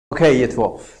Okay, Year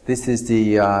 12. This is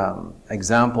the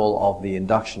example of the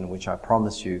induction which I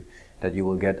promised you that you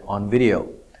will get on video.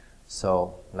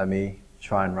 So let me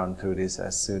try and run through this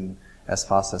as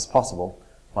fast as possible,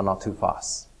 but not too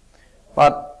fast.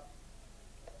 But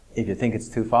if you think it's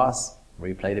too fast,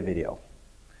 replay the video.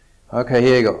 Okay,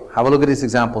 here you go. Have a look at this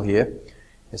example here.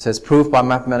 It says, proof by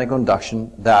mathematical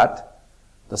induction that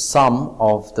the sum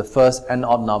of the first n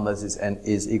odd numbers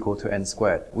is equal to n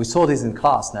squared. We saw this in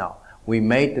class now. We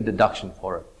made the deduction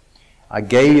for it. I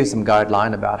gave you some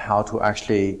guideline about how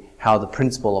the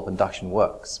principle of induction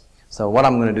works. So what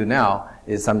I'm going to do now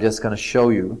is I'm just going to show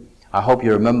you, I hope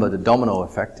you remember the domino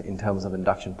effect in terms of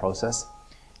induction process.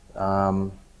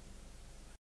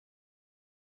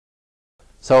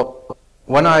 So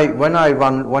when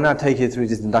I take you through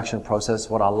this induction process,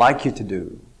 what I like you to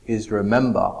do is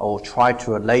remember or try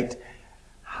to relate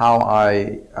how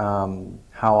I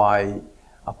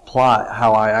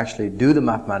actually do the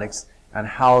mathematics and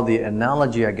how the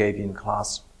analogy I gave you in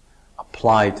class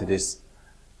apply to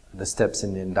the steps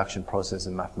in the induction process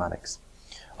in mathematics.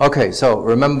 Okay, so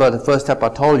remember the first step I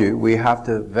told you, we have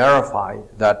to verify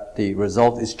that the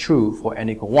result is true for n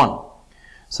equal 1.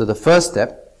 So the first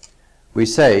step, we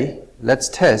say, let's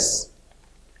test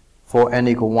for n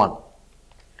equal 1.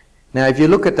 Now if you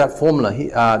look at that formula,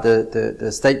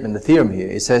 the statement, the theorem here,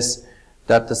 it says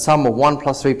that the sum of 1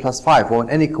 plus 3 plus 5, or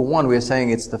n equal 1, we are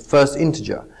saying it's the first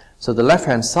integer. So the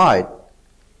left-hand side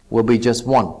will be just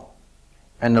 1.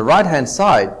 And the right-hand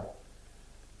side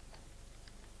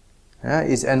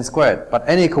is n squared. But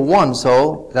n equal 1,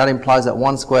 so that implies that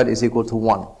 1 squared is equal to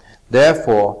 1.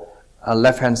 Therefore,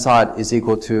 left-hand side is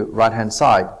equal to right-hand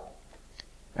side.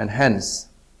 And hence,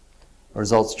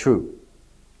 result's true.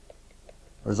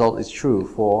 Result is true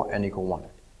for n equal 1.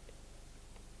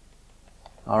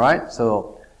 Alright,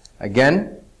 so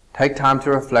again, take time to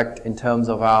reflect in terms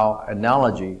of our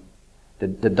analogy,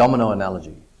 the domino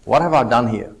analogy. What have I done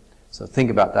here? So think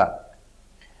about that.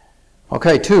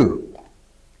 Okay, 2.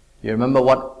 You remember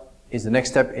what is the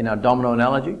next step in our domino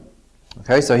analogy?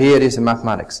 Okay, so here it is in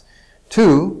mathematics.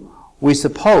 2, we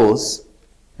suppose,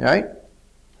 right?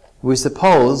 We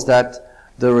suppose that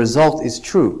the result is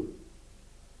true.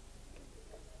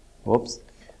 Whoops.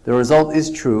 The result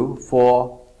is true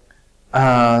for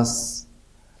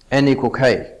n equal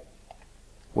k,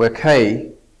 where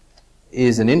k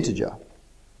is an integer,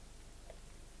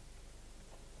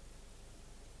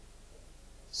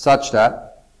 such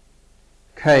that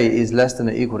k is less than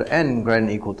or equal to n, greater than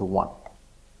or equal to 1.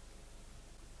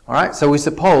 Alright, so we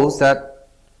suppose that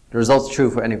the result is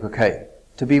true for n equal k.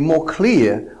 To be more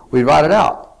clear, we write it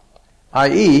out,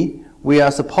 i.e., we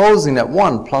are supposing that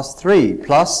 1 plus 3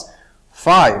 plus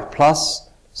 5 plus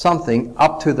something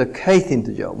up to the kth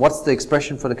integer. What's the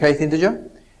expression for the kth integer?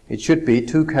 It should be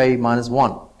 2k minus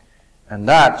 1. And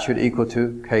that should equal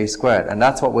to k squared. And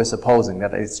that's what we're supposing,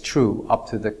 that it's true up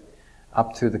to the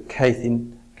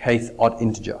kth odd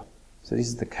integer. So this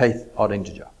is the kth odd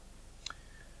integer.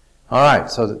 Alright,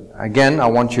 so again, I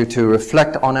want you to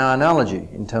reflect on our analogy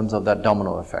in terms of that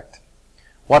domino effect.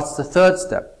 What's the third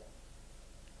step?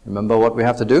 Remember what we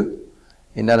have to do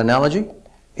in that analogy?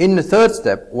 In the third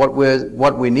step, what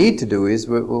we need to do is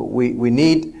we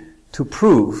need to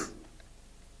prove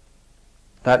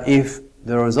that if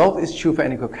the result is true for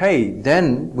n equal k,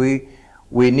 then we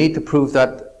need to prove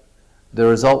that the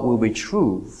result will be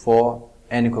true for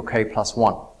n equal k plus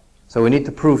 1. So we need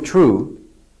to prove true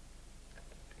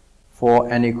for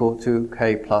n equal to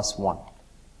k plus 1.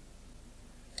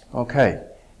 Okay.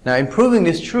 Now in proving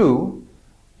this true,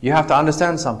 you have to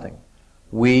understand something.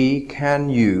 We can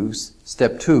use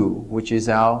step 2, which is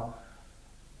our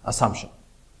assumption.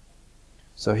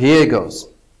 So here it goes.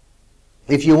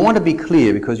 If you want to be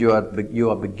clear, because you are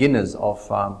beginners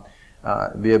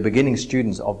we are beginning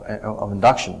students of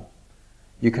induction,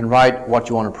 you can write what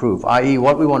you want to prove. I.e.,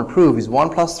 what we want to prove is 1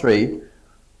 plus 3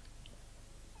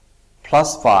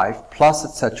 plus 5 plus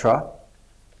etc.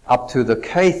 up to the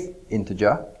kth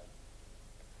integer,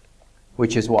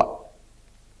 which is what?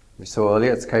 We saw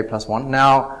earlier it's k plus 1.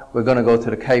 Now we're going to go to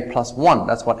the k plus 1.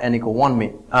 That's what n equal 1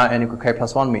 mean. N equal k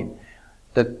plus 1 mean.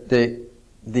 The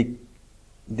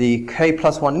k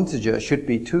plus 1 integer should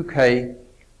be 2k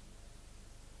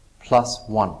plus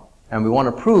 1. And we want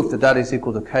to prove that that is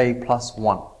equal to k plus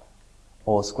 1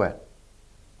 all squared.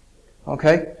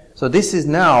 Okay? So this is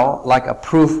now like a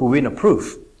proof within a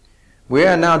proof. We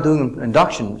are now doing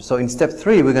induction. So in step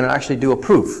 3 we're going to actually do a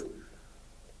proof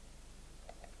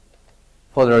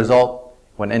for the result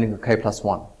when n equal k plus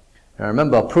 1. Now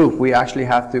remember, a proof, we are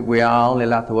only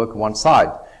allowed to work on one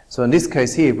side. So in this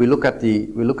case here, if we look at the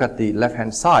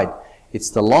left-hand side, it's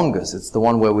the longest. It's the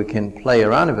one where we can play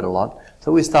around with it a lot.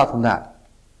 So we start from that.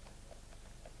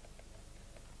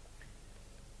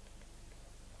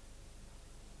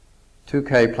 Two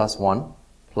k plus 1,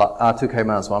 2k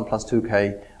minus 1 plus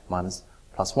 2k minus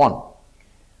plus 1.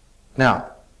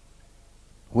 Now,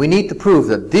 we need to prove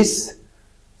that this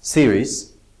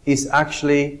series is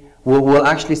actually, will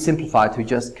actually simplify to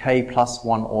just k plus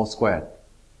 1 all squared.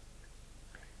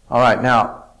 Alright,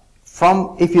 now,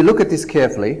 if you look at this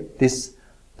carefully,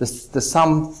 the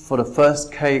sum for the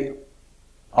first k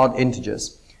odd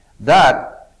integers,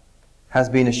 that has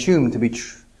been assumed to be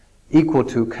equal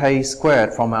to k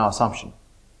squared from our assumption.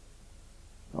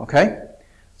 Okay?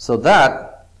 So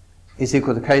that is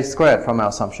equal to k squared from our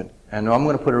assumption. And I'm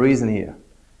going to put a reason here.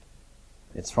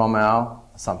 It's from our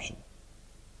assumption.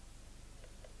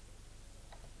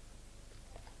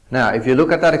 Now, if you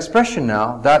look at that expression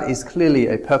now, that is clearly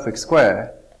a perfect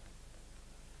square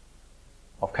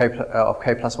of k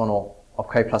plus 1 or of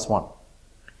k plus 1.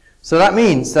 So that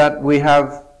means that we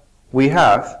have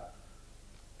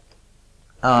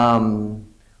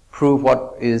proved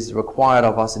what is required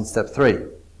of us in step 3,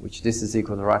 which this is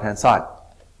equal to the right hand side.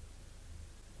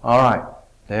 Alright,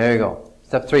 there you go.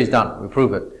 Step 3 is done. We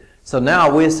prove it. So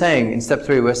now we're saying, in step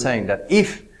 3, we're saying that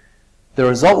if the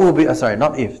result will be,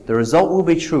 the result will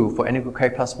be true for n equal k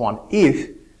plus 1 if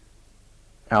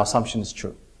our assumption is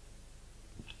true.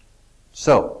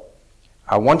 So,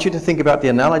 I want you to think about the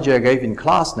analogy I gave in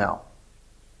class now.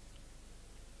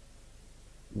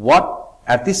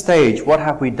 At this stage, what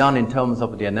have we done in terms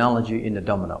of the analogy in the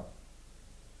domino?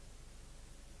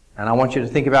 And I want you to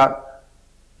think about,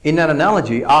 in that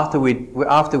analogy, after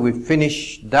we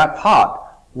finish that part,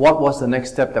 what was the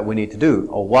next step that we need to do?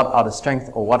 Or what are the strengths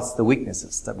or what's the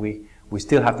weaknesses that we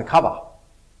still have to cover?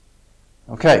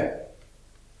 Okay.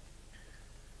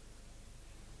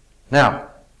 Now,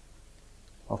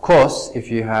 of course,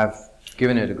 if you have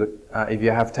given it a good, if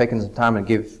you have taken some time and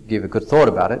give a good thought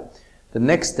about it, the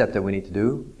next step that we need to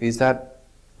do is that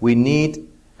we need,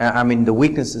 the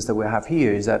weaknesses that we have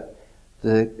here is that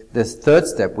the third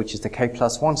step, which is the k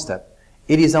plus 1 step,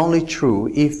 it is only true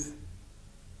if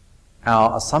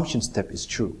our assumption step is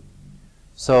true.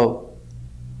 So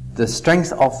the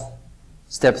strength of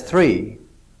step 3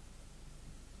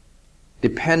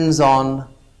 depends on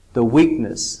the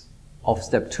weakness of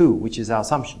step 2, which is our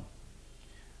assumption.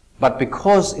 But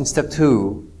because in step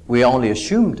 2 we only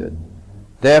assumed it,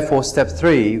 therefore step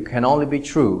 3 can only be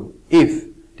true if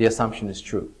the assumption is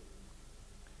true.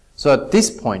 So at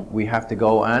this point we have to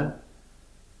go and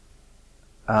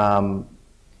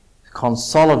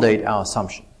consolidate our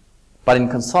assumption. But in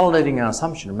consolidating our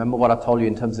assumption, remember what I told you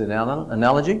in terms of the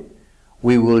analogy?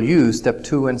 We will use step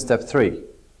 2 and step 3.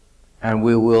 And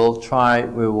we will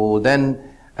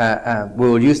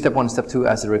use step 1 and step 2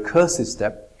 as a recursive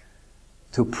step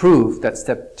to prove that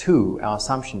step 2, our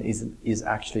assumption, is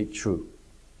actually true.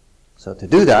 So to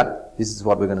do that, this is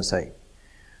what we're going to say.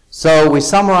 So we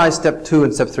summarize step 2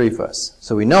 and step 3 first.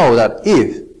 So we know that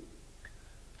if,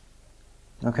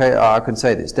 I can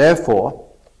say this, therefore,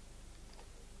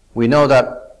 we know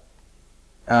that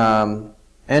n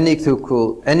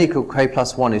equal k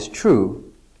plus 1 is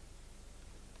true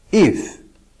if,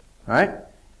 right,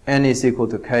 n is equal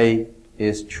to k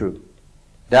is true.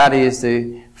 That is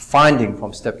the finding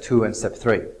from step 2 and step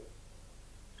 3.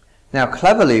 Now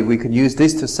cleverly we could use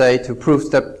this to prove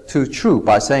step 2 true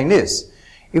by saying this.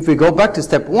 If we go back to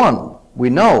step 1, we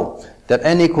know that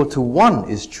n equal to 1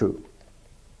 is true.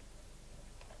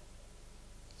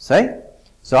 Say?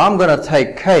 So I'm going to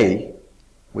take k,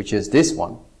 which is this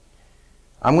one.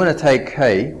 I'm going to take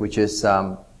k, which is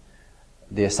the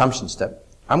assumption step.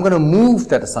 I'm going to move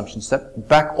that assumption step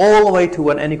back all the way to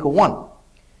when n equal 1.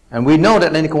 And we know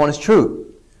that n equal 1 is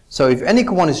true. So if n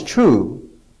equal 1 is true,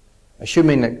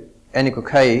 assuming that n equal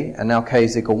k and now k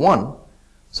is equal 1,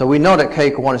 so we know that k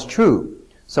equal 1 is true.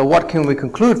 So what can we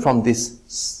conclude from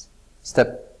this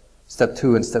step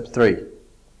 2 and step 3?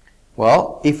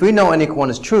 Well, if we know n equal 1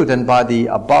 is true, then by the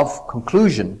above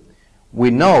conclusion, we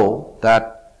know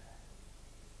that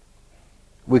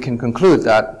we can conclude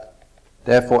that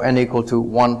therefore n equal to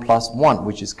 1 plus 1,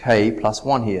 which is k plus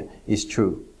 1 here, is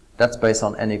true. That's based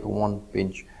on n equal 1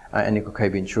 being n equal k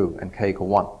being true and k equal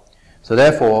 1. So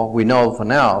therefore, we know for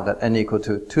now that n equal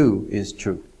to 2 is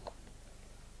true.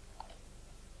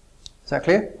 Is that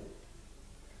clear?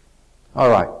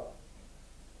 Alright.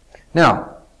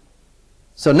 Now,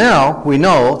 so now we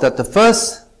know that the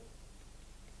first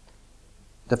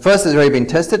has already been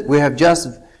tested. We have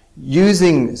just,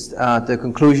 using the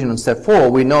conclusion on step 4,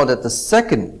 we know that the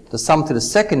sum to the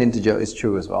second integer is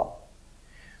true as well.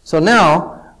 So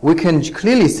now we can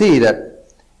clearly see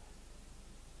that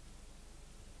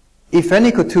if n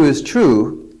equal 2 is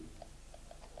true,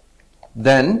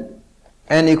 then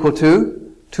n equal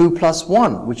to 2 plus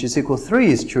 1, which is equal to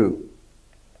 3 is true,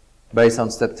 based on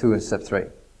step 2 and step 3.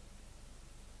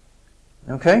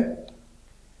 Okay?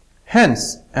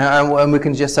 Hence, and we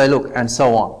can just say, look, and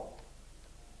so on.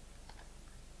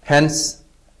 Hence,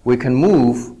 we can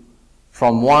move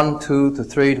from 1, 2 to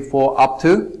 3 to 4 up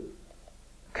to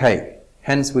k.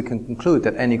 Hence, we can conclude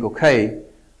that n equal k,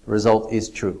 result is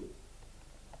true.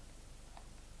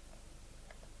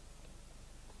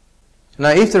 Now,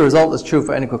 if the result is true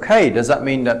for n equal k, does that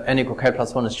mean that n equal k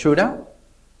plus 1 is true now?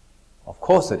 Of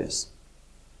course it is.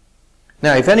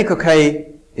 Now, if n equal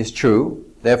k is true,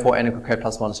 therefore n equal k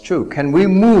plus 1 is true, can we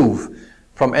move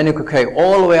from n equal k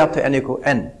all the way up to n equal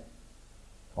n?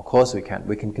 Of course we can.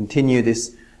 We can continue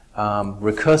this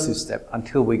recursive step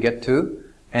until we get to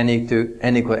n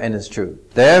equal n is true.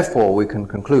 Therefore, we can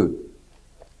conclude,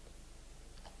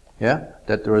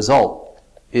 that the result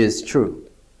is true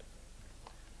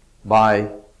by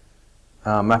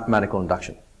mathematical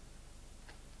induction.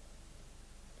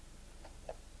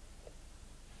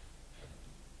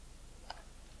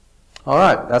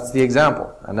 Alright, that's the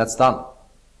example, and that's done.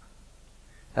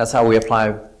 That's how we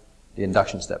apply the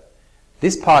induction step.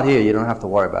 This part here, you don't have to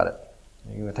worry about it.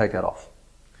 You're going to take that off.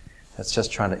 That's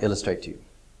just trying to illustrate to you.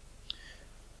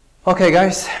 Okay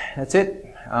guys, that's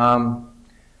it.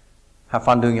 Have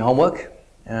fun doing your homework,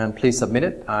 and please submit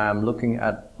it. I'm looking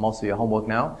at most of your homework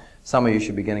now. Some of you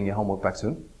should be getting your homework back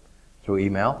soon through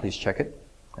email. Please check it.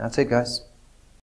 That's it, guys.